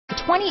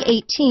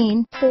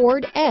2018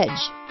 Ford Edge.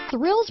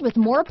 Thrills with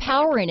more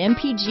power and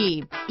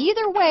MPG.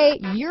 Either way,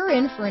 you're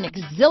in for an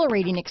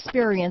exhilarating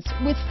experience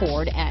with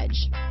Ford Edge.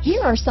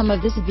 Here are some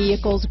of this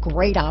vehicle's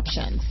great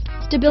options: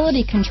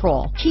 stability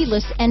control,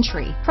 keyless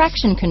entry,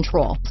 traction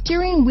control,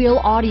 steering wheel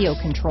audio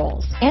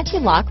controls,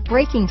 anti-lock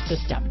braking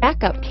system,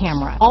 backup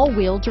camera,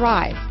 all-wheel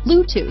drive,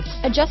 Bluetooth,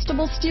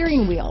 adjustable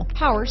steering wheel,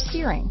 power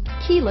steering,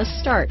 keyless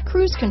start,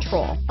 cruise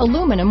control,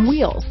 aluminum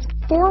wheels,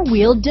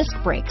 four-wheel disc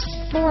brakes,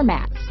 floor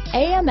mats,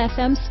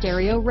 AM/FM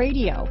stereo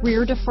radio,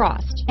 rear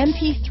defrost,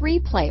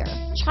 MP3 player,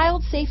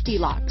 child safety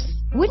locks.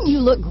 Wouldn't you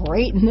look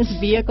great in this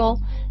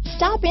vehicle?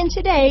 Stop in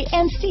today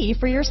and see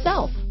for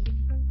yourself.